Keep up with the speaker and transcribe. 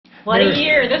What a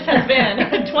year this has been,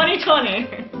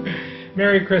 2020.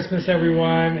 Merry Christmas,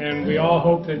 everyone, and we all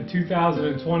hope that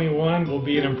 2021 will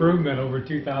be an improvement over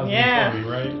 2020, yes,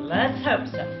 right? Let's hope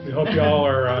so. We hope you all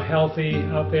are healthy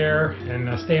out there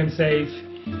and staying safe.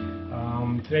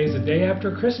 Today's the day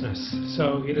after Christmas,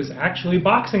 so it is actually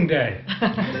Boxing Day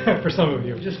for some of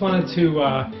you. Just wanted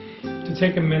to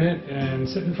take a minute and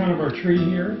sit in front of our tree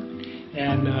here,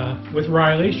 and with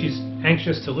Riley. She's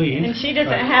anxious to leave. And she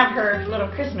doesn't have her little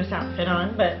Christmas outfit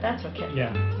on, but that's okay.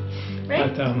 Yeah. Right?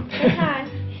 But, say hi.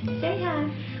 Say hi.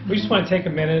 We just want to take a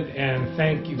minute and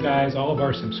thank you guys, all of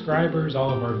our subscribers, all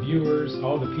of our viewers,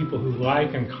 all the people who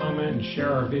like and comment and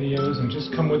share our videos and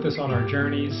just come with us on our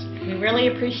journeys. We really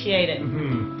appreciate it.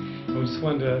 We just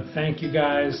wanted to thank you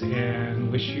guys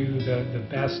and wish you the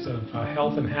best of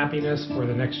health and happiness for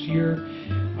the next year.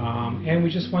 And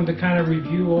we just wanted to kind of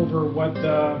review over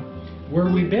where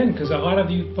we've been, because a lot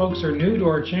of you folks are new to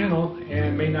our channel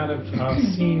and may not have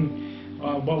seen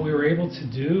what we were able to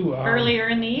do earlier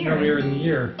in the year. Earlier in the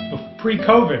year,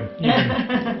 pre-COVID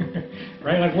even.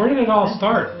 Right? Like, where did it all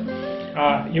start?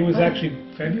 It was actually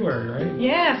February, right?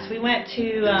 Yes, we went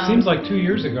to... Seems like 2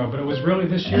 years ago, but it was really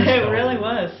this year. It really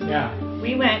was. Yeah.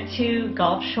 We went to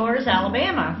Gulf Shores,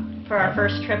 Alabama for our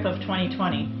first trip of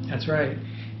 2020. That's right.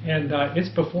 And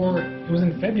it was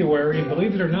in February, and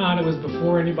believe it or not, it was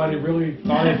before anybody really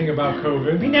thought anything about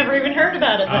COVID. We never even heard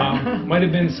about it then. Might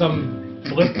have been some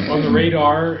blip on the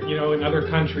radar, in other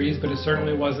countries, but it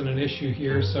certainly wasn't an issue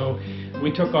here. So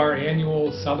we took our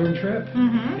annual southern trip,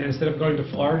 and instead of going to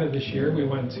Florida this year, we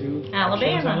went to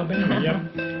Alabama.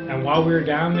 Yep. And while we were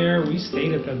down there, we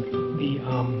stayed at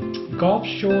the Gulf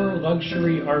Shore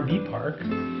Luxury RV Park,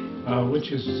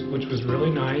 which was really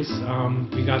nice.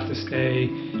 We got to stay.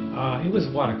 It was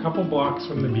a couple blocks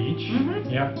from the beach.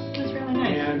 Yep. It was really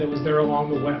nice. And it was there along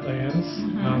the wetlands,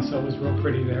 so it was real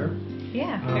pretty there.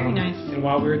 Yeah, very nice. And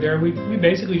while we were there, we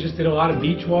basically just did a lot of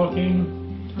beach walking.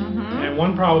 And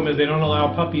one problem is they don't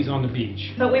allow puppies on the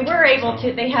beach. But we were able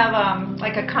to. They have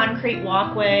like a concrete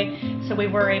walkway, so we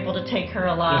were able to take her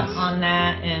a lot on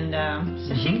that, and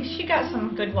so she got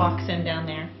some good walks in down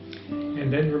there.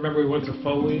 And then remember we went to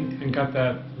Foley and got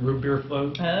that root beer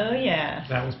float. Oh yeah.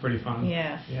 That was pretty fun.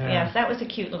 Yes. Yeah. Yes, that was a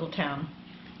cute little town.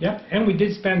 Yep, and we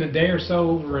did spend a day or so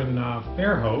over in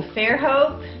Fairhope.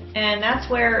 Fairhope, and that's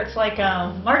where it's like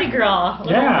a Mardi Gras, a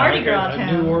little Mardi Gras town.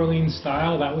 A New Orleans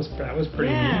style. That was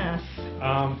pretty neat.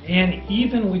 And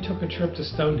even we took a trip to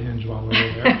Stonehenge while we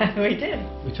were there. We did.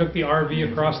 We took the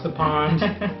RV across the pond,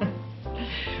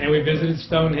 and we visited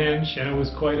Stonehenge, and it was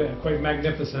quite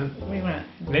magnificent. We went.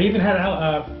 They even had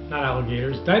not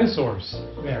alligators, dinosaurs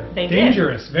there. They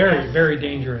dangerous, did. Very, very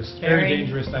dangerous, very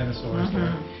dangerous dinosaurs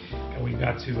there. We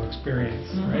got to experience,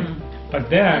 right? But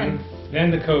then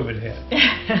the COVID hit.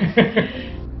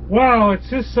 Wow, it's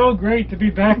just so great to be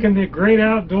back in the great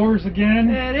outdoors again.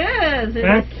 It is.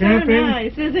 Back camping. So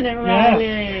nice, isn't it, Riley?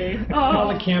 Yes. All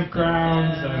the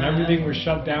campgrounds and everything was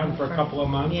shut down for a couple of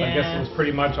months. I guess it was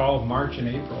pretty much all of March and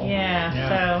April.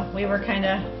 Yeah. So we were kind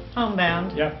of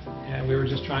homebound. Yep, and we were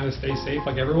just trying to stay safe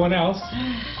like everyone else.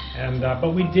 And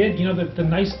but we did, the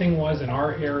nice thing was in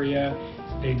our area,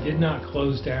 they did not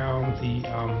close down the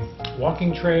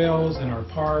walking trails in our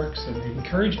parks, and they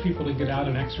encouraged people to get out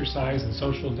and exercise and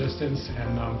social distance,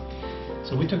 and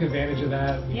so we took advantage of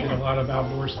that. We did a lot of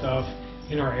outdoor stuff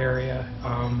in our area,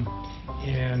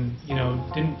 and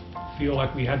didn't feel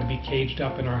like we had to be caged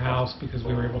up in our house because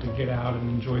we were able to get out and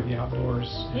enjoy the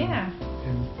outdoors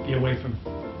and be away from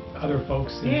other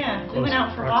folks. We went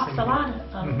out for walks a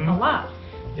lot.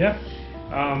 Yep.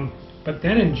 But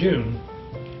then in June,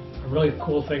 a really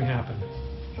cool thing happened.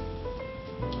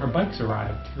 Our bikes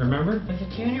arrived, remember? Was it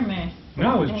June or May?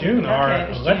 No, it was June. Our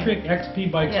Lectric June.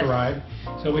 XP bikes arrived.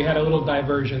 So we had a little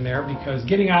diversion there, because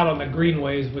getting out on the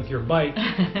greenways with your bike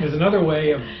is another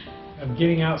way of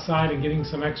getting outside and getting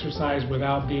some exercise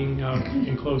without being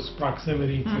in close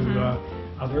proximity to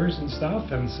others and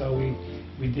stuff. And so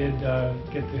we did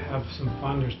get to have some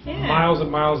fun. There's miles and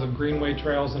miles of greenway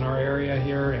trails in our area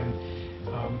here, and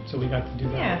so we got to do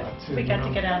that a lot too. We got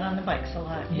to get out on the bikes a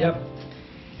lot. Yep.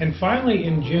 And finally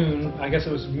in June, I guess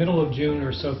it was middle of June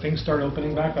or so, things start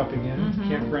opening back up again.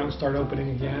 Campgrounds start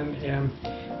opening again,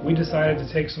 and we decided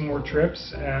to take some more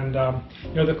trips. And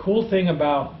the cool thing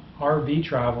about RV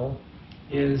travel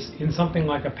is, in something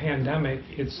like a pandemic,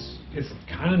 it's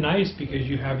kind of nice because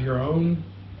you have your own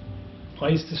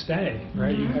place to stay,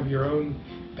 right? You have your own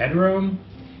bedroom.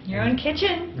 Your own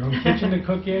kitchen. Your own kitchen to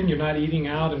cook in. You're not eating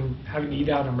out and having to eat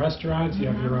out in restaurants. You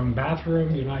have your own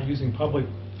bathroom. You're not using public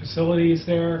facilities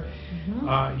there.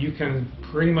 You can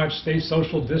pretty much stay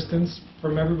social distance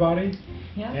from everybody.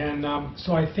 Yeah. And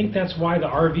so I think that's why the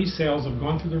RV sales have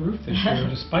gone through the roof this year,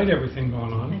 despite everything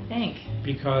going on. I think.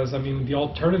 Because, I mean, the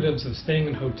alternatives of staying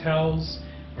in hotels,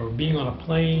 or being on a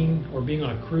plane, or being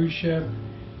on a cruise ship,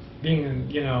 being in,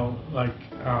 you know, like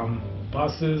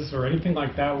buses or anything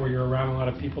like that where you're around a lot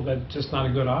of people, that's just not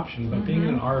a good option. But being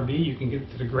in an RV, you can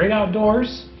get to the great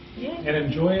outdoors and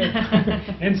enjoy it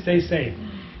and stay safe.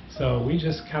 So we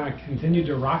just kind of continued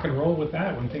to rock and roll with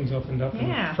that when things opened up.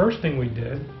 And the first thing we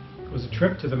did was a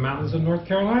trip to the mountains of North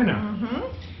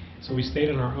Carolina. So we stayed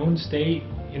in our own state,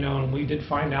 you know, and we did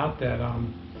find out that,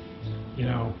 you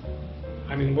know,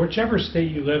 I mean, whichever state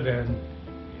you live in,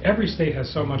 every state has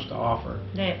so much to offer.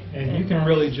 And you can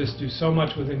really just do so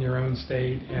much within your own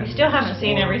state. And we still haven't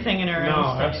seen everything in our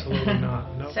own state. No, absolutely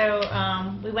not. Nope.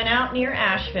 So we went out near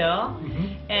Asheville,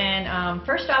 and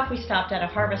first off we stopped at a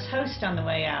Harvest Host on the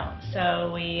way out.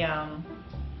 So we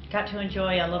got to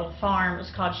enjoy a little farm. It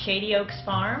was called Shady Oaks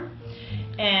Farm.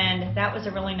 And that was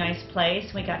a really nice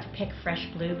place. We got to pick fresh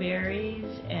blueberries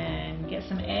and get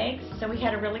some eggs. So we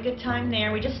had a really good time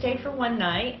there. We just stayed for one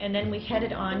night, and then we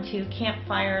headed on to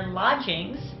Campfire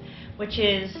Lodgings, which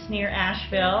is near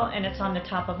Asheville, and it's on the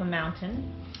top of a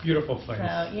mountain. Beautiful place.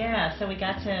 So yeah, so we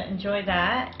got to enjoy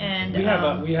that. And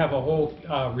we have a whole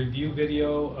review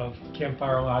video of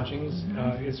Campfire Lodgings.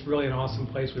 It's really an awesome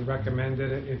place. We recommended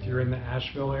it if you're in the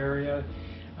Asheville area.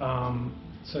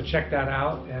 So check that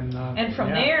out. And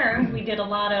from there, we did a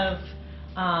lot of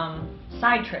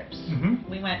side trips.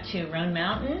 We went to Roan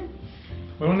Mountain.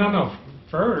 Well, no.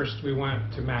 First, we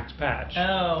went to Max Patch.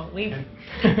 Oh,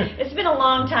 it's been a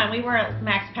long time. We were at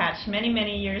Max Patch many,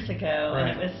 many years ago, and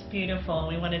it was beautiful.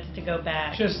 We wanted to go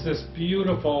back. Just this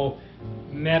beautiful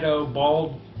meadow,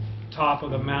 bald top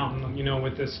of the mountain, you know,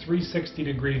 with this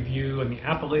 360-degree view, and the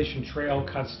Appalachian Trail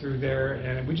cuts through there,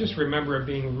 and we just remember it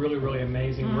being really, really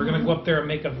amazing. We're going to go up there and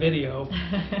make a video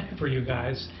for you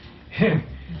guys.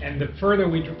 And the further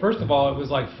first of all, it was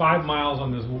like 5 miles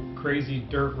on this crazy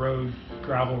dirt road,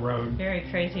 gravel road. Very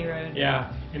crazy road.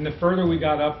 Yeah, and the further we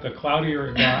got up, the cloudier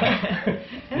it got.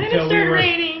 And then it started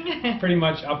raining. Pretty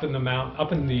much up in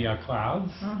the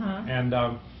clouds.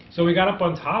 And so we got up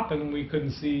on top, and we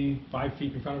couldn't see 5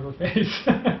 feet in front of our face.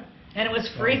 And it was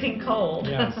freezing cold.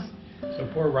 Yes. So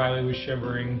poor Riley was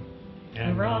shivering.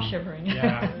 And we were all shivering.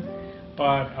 Yeah.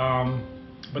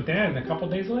 But then a couple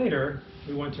days later,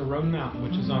 we went to Roan Mountain,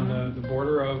 which is on the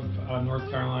border of North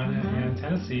Carolina and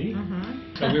Tennessee.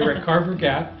 So we were at Carver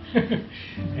Gap,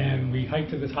 and we hiked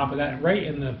to the top of that, right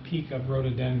in the peak of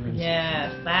rhododendrons.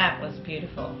 Yes, that was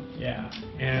beautiful. Yeah,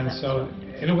 and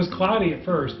and it was cloudy at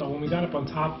first, but when we got up on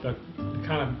top, it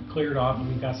kind of cleared off,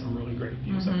 and we got some really great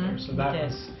views up there. So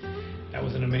that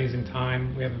was an amazing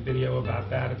time. We have a video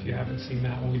about that if you haven't seen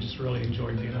that one. We just really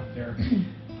enjoyed being up there.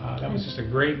 That was just a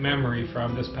great memory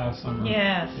from this past summer.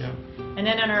 Yes. Yeah. And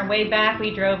then on our way back,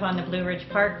 we drove on the Blue Ridge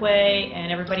Parkway,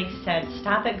 and everybody said,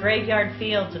 stop at Graveyard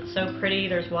Fields. It's so pretty.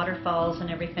 There's waterfalls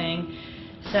and everything.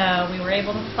 So we were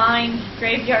able to find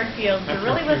Graveyard Fields. There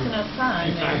really wasn't a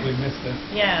sign there. Sometimes we missed it.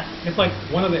 Yeah. It's like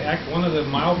one of the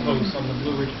mileposts on the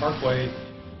Blue Ridge Parkway.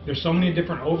 There's so many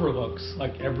different overlooks,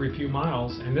 like every few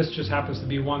miles, and this just happens to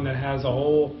be one that has a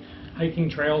whole hiking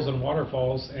trails and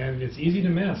waterfalls, and it's easy to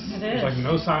miss. There's like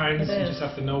no signs, you just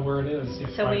have to know where it is.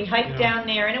 So we hiked down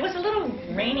there, and it was a little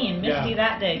rainy and misty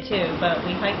that day too, but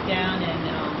we hiked down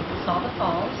and saw the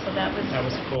falls, so that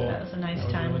was cool. That was a nice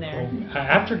time really there. Cool.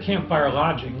 After Campfire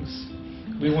Lodgings,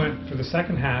 we went, for the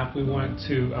second half, we went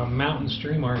to Mountain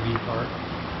Stream RV Park.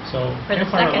 So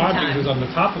Campfire Lodgings is on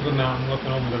the top of the mountain looking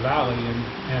over the valley,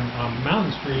 and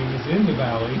Mountain Stream is in the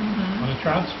valley on a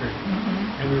trout stream.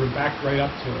 And we were backed right up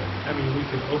to it. I mean, we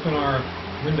could open our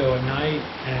window at night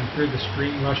and hear the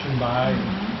stream rushing by.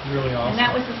 Really awesome. And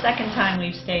that was the second time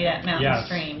we've stayed at Mountain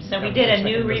Stream. So we did a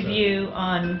new review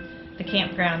on the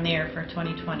campground there for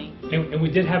 2020. And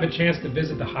we did have a chance to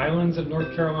visit the highlands of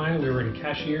North Carolina. We were in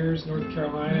Cashiers, North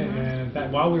Carolina,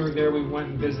 and while we were there, we went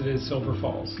and visited Silver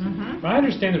Falls. But I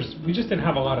understand we just didn't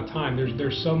have a lot of time.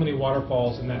 There's so many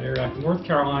waterfalls in that area. Like North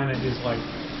Carolina is like,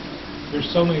 there's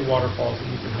so many waterfalls that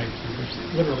you can hike to.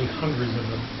 There's literally hundreds of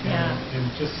them.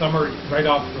 And just some are right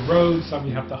off the road, some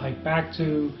you have to hike back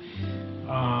to.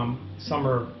 Some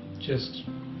are just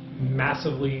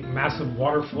massive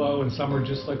water flow, and some are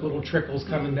just like little trickles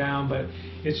coming down. But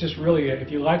it's just really, if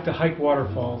you like to hike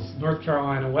waterfalls, North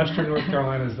Carolina, Western North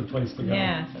Carolina is the place to go.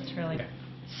 Yes, that's really good.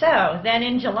 So then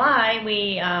in July,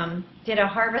 we did a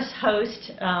Harvest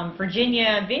Host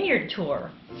Virginia Vineyard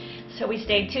tour. So we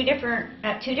stayed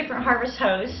at two different Harvest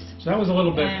Hosts. So that was a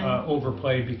little bit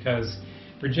overplayed, because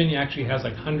Virginia actually has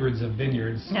like hundreds of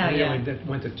vineyards. Oh, we yeah. only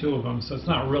went to 2 of them, so it's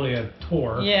not really a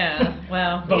tour. Yeah,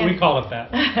 well. But yeah. we call it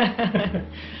that.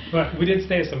 But we did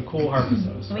stay at some cool harvest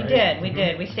hosts, We right? did, we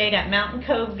did. We stayed at Mountain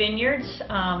Cove Vineyards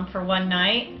for one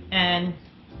night and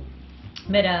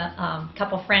met a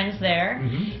couple friends there.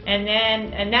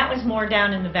 And that was more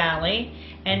down in the valley.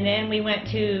 And then we went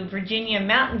to Virginia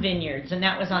Mountain Vineyards, and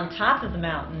that was on top of the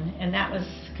mountain, and that was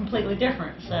completely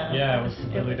different. So Yeah, it was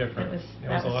completely different. It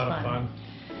was a lot of fun.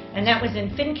 And that was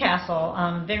in Fincastle.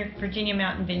 Virginia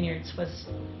Mountain Vineyards was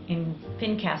in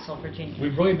Fincastle, Virginia.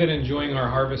 We've really been enjoying our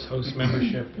Harvest Host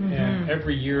membership, and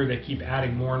every year they keep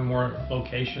adding more and more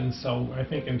locations. So I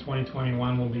think in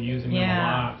 2021 we'll be using them a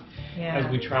lot as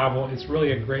we travel. It's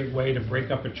really a great way to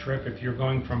break up a trip. If you're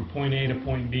going from point A to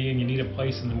point B and you need a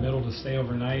place in the middle to stay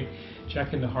overnight,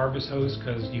 check into Harvest Host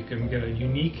because you can get a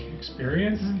unique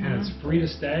experience, and it's free to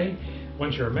stay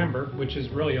once you're a member, which is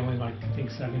really only like I think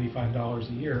 $75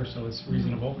 a year, so it's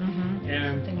reasonable,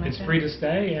 and like it's that. free to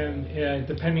stay. And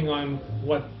depending on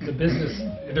what the business,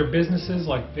 their businesses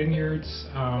like vineyards,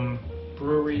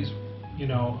 breweries,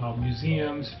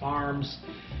 museums, farms,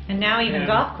 And now even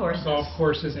golf courses. Golf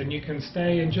courses, and you can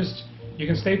stay and you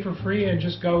can stay for free and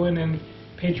just go in and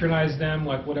patronize them,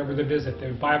 like whatever the visit.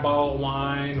 They buy a bottle of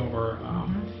wine or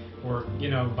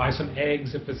buy some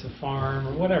eggs if it's a farm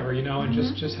or whatever, and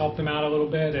just help them out a little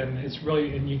bit. And it's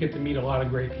really, and you get to meet a lot of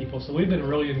great people. So we've been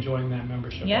really enjoying that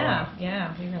membership.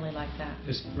 Yeah, we really like that.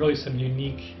 There's really some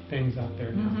unique things out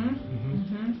there now.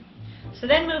 So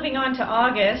then moving on to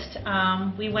August,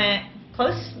 we went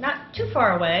close, not too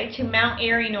far away, to Mount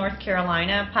Airy, North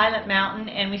Carolina, Pilot Mountain,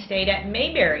 and we stayed at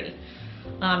Mayberry.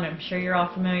 I'm sure you're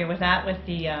all familiar with that, with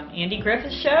the Andy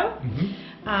Griffith Show.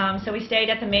 So we stayed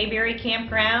at the Mayberry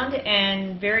Campground,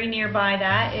 and very nearby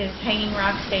that is Hanging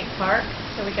Rock State Park.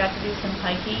 So we got to do some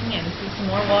hiking and see some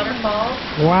more waterfalls.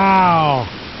 Wow.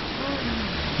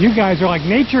 You guys are like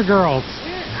nature girls.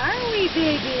 Where are we,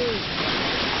 baby?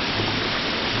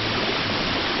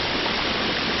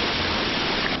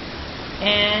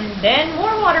 And then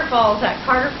more waterfalls at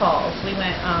Carter Falls. We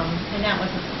went, and that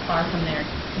wasn't far from there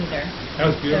either. That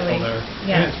was beautiful there.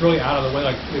 Yeah. And it's really out of the way,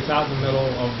 like it's out in the middle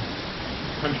of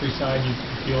countryside. You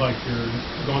feel like you're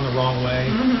going the wrong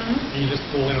way. And you just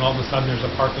pull in, and all of a sudden there's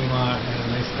a parking lot and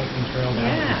a nice hiking trail down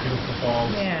to the beautiful falls.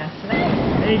 Yeah.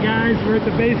 Hey guys, we're at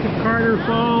the base of Carter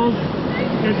Falls.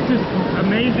 It's just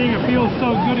amazing. It feels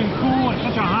so good and cool. It's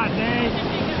such a hot day.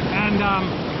 And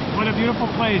what a beautiful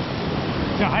place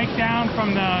to hike down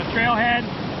from the trailhead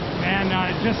and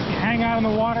just hang out in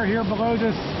the water here below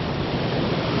this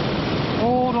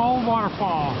old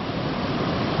waterfall.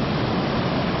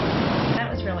 That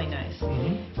was really nice.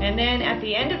 And then at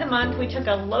the end of the month, we took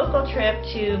a local trip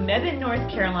to Mebane, North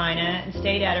Carolina, and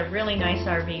stayed at a really nice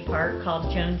RV park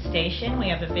called Jones Station. We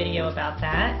have a video about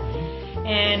that.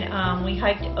 And we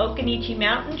hiked Occoneechee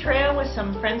Mountain Trail with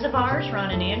some friends of ours,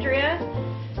 Ron and Andrea.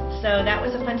 So that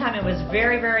was a fun time. It was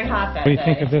very, very hot that day. What do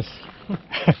you think of this?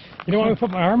 You don't want me to put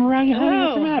my arm around you, honey?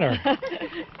 What's the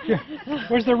matter?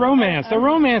 Where's the romance? The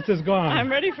romance is gone. I'm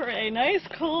ready for a nice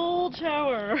cold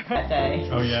shower. That day.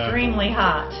 Oh, yeah. Extremely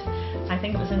hot. I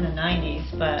think it was in the 90s,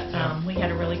 but we had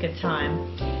a really good time.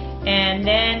 And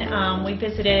then we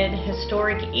visited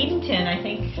historic Edenton, I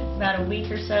think about a week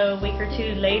or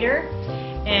two later.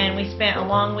 And we spent a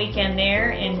long weekend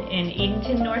there in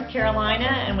Edenton, North Carolina,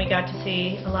 and we got to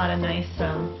see a lot of nice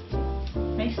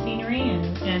scenery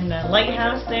and the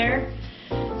lighthouse there.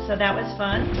 So that was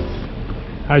fun.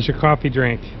 How's your coffee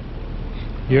drink?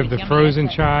 You have the Yummy. frozen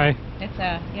chai, It's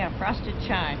a frosted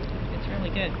chai. It's really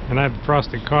good. and I have the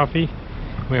frosted coffee.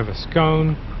 We have a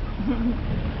scone.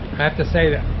 I have to say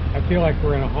that I feel like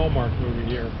we're in a Hallmark movie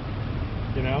here.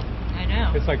 You know? I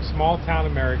know. It's like small town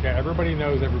America. Everybody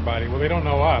knows everybody. Well, they don't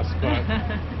know us, but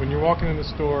when you're walking in the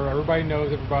store, everybody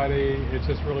knows everybody. It's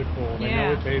just really cool. They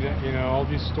know what they, all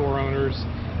these store owners,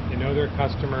 they know their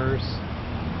customers,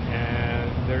 and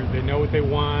they know what they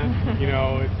want.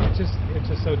 It's just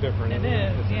so different. It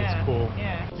is. It's cool.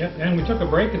 Yeah. Yep, and we took a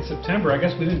break in September. I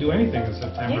guess we didn't do anything in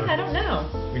September. Yeah, I don't know.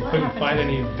 We What couldn't happened find to-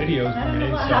 any videos I don't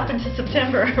know made. what So. happened to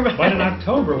September. But in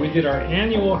October, we did our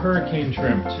annual hurricane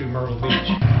trip to Myrtle Beach.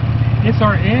 It's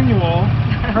our annual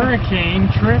hurricane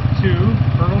trip to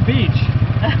Myrtle Beach.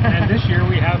 And this year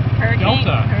we have Hurricane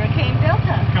Delta.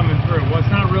 coming through. Well,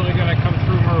 it's not really going to come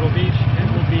through Myrtle Beach. It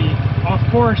will be off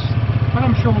course, but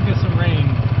I'm sure we'll get some rain.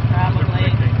 Probably.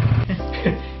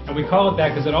 And we call it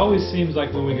that because it always seems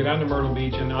like when we get down to Myrtle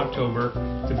Beach in October,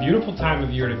 it's a beautiful time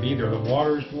of year to be there. The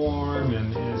water's warm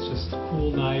and it's just cool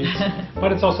nights.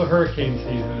 But it's also hurricane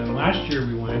season. And last year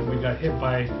we went, we got hit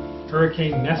by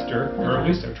Hurricane Nestor, or at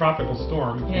least a tropical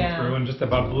storm, came through and just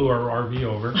about blew our RV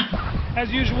over. As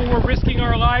usual, we're risking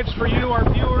our lives for you, our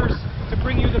viewers, to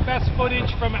bring you the best footage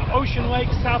from Ocean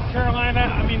Lake, South Carolina.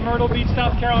 Myrtle Beach,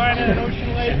 South Carolina, and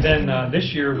Ocean Lake. And then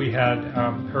this year we had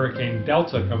Hurricane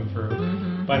Delta come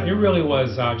through, but it really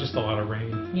was just a lot of rain.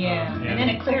 Yeah, and then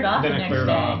it cleared off the next day.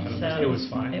 So it was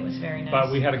fine. It was very nice.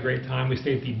 But we had a great time. We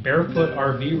stayed at the Barefoot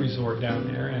RV Resort down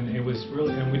there, and it was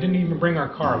really, and we didn't even bring our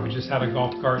car. We just had a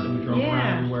golf cart that we drove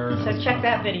around everywhere. So check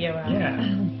that video out. Yeah.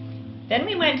 Then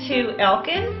we went to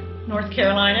Elkin, North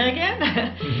Carolina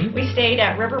again. We stayed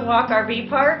at Riverwalk RV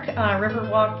Park,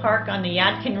 Riverwalk Park on the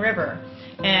Yadkin River,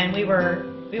 and we were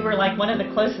like one of the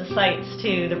closest sites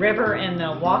to the river and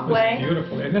the walkway. It was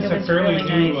beautiful, and it's a fairly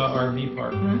new RV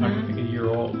park, like I think a year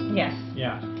old. Yes.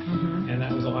 Yeah. And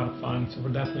that was a lot of fun, so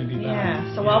we'll definitely be back.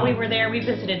 Yeah. So while we were there, we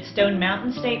visited Stone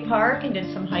Mountain State Park and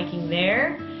did some hiking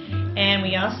there, and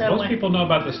we also most people know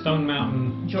about the Stone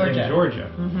Mountain in Georgia,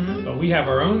 but we have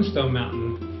our own Stone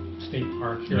Mountain State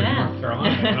Park here in North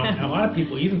Carolina. And a lot of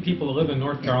people, even people who live in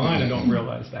North Carolina, don't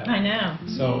realize that. I know.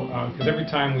 So, because every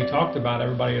time we talked about it,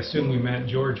 everybody assumed we meant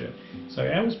Georgia. So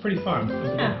yeah, it was pretty fun. It was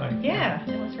a good hike. Yeah,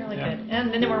 it was really good.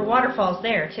 And then there were waterfalls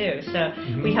there too. So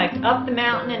we hiked up the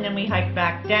mountain and then we hiked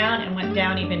back down and went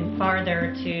down even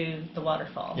farther to the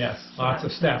waterfalls. Yes, lots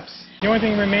of steps. The only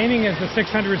thing remaining is the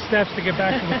 600 steps to get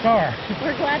back to the car.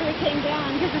 We're glad we came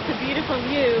down because it's a beautiful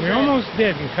view. We almost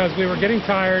didn't because we were getting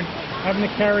tired having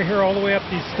to carry her all the way up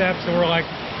these steps, and we're like,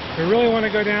 we really want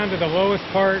to go down to the lowest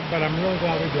part, but I'm really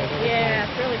glad we did. Yeah,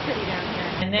 it's really pretty down here.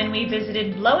 And then we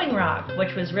visited Blowing Rock,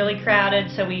 which was really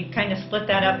crowded, so we kind of split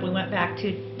that up. We went back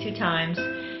two times,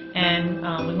 and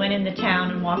we went into town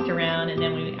and walked around, and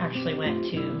then we actually went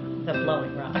to the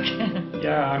Blowing Rock.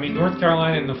 Yeah, North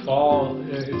Carolina in the fall,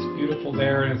 it's beautiful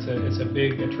there, and it's a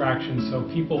big attraction, so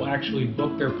people actually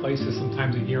book their places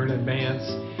sometimes a year in advance.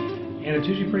 And it's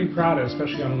usually pretty crowded,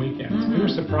 especially on weekends. We were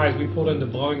surprised. We pulled into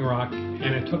Blowing Rock,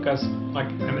 and it took us like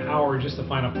an hour just to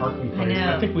find a parking place.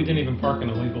 I think we didn't even park in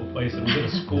a legal place. It was at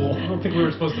a school. I don't think we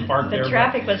were supposed to park there. The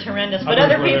traffic was horrendous, but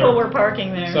other people were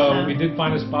parking there. So we did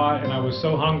find a spot, and I was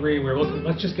so hungry. We were looking.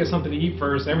 Let's just get something to eat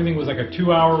first. Everything was like a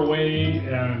 2-hour wait,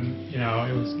 and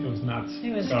it was nuts.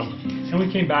 And we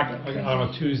came back on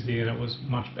a Tuesday, and it was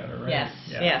much better, right?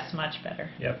 Yes, much better.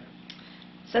 Yep.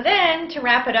 So then, to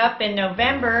wrap it up, in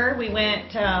November, we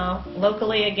went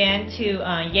locally again to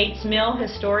Yates Mill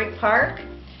Historic Park.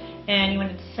 And you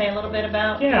wanted to say a little bit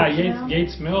about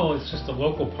Yates Mill is just a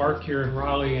local park here in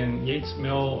Raleigh, and Yates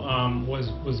Mill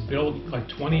was built like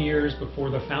 20 years before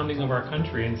the founding of our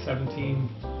country in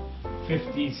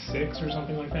 1756 or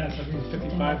something like that,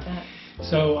 1755.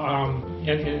 So, and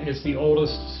it's the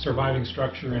oldest surviving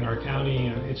structure in our county,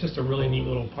 and it's just a really neat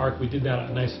little park. We did a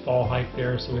nice fall hike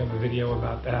there, so we have a video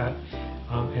about that.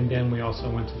 And then we also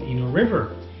went to the Eno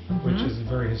River, which is a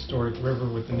very historic river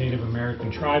with the Native American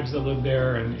tribes that live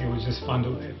there, and it was just fun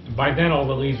to. By then, all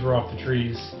the leaves were off the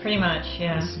trees. Pretty much,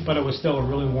 yeah. But it was still a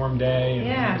really warm day, and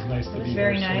it was nice to be there.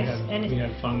 Very nice. So we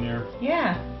had fun there.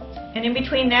 Yeah. And in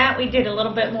between that, we did a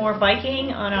little bit more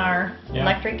biking on our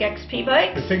Lectric XP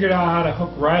bikes. We figured out how to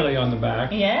hook Riley on the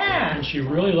back. Yeah. And she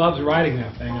really loves riding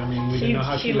that thing. We didn't know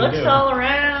how she would do it. She looks all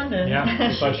around. And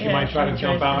we thought she might try to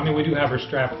jump out. We do have her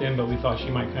strapped in, but we thought she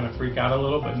might kind of freak out a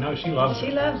little. But no, she loves it.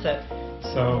 She loves it.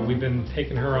 So we've been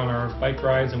taking her on our bike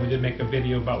rides, and we did make a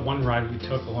video about one ride we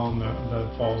took along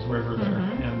the Falls River there.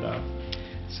 And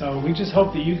so we just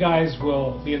hope that you guys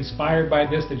will be inspired by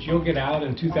this, that you'll get out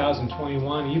in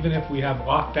 2021, even if we have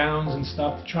lockdowns and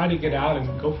stuff. Try to get out and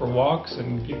go for walks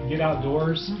and get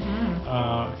outdoors,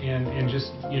 and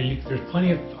just there's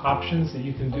plenty of options that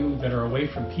you can do that are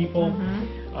away from people,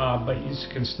 but you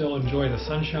can still enjoy the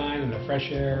sunshine and the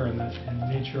fresh air and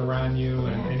nature around you.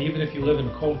 And even if you live in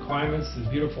cold climates, the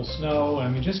beautiful snow.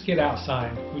 Just get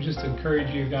outside. We just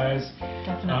encourage you guys.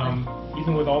 Definitely.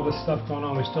 Even with all this stuff going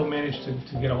on, we still managed to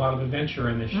get a lot of adventure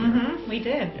in this year. We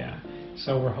did. Yeah.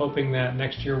 So we're hoping that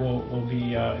next year will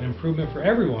be an improvement for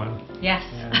everyone. Yes.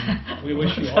 And we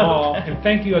wish you all, and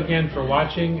thank you again for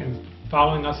watching and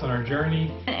following us on our journey.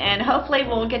 And hopefully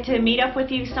we'll get to meet up with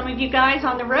some of you guys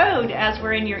on the road as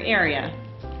we're in your area.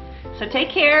 So take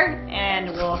care, and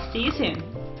we'll see you soon.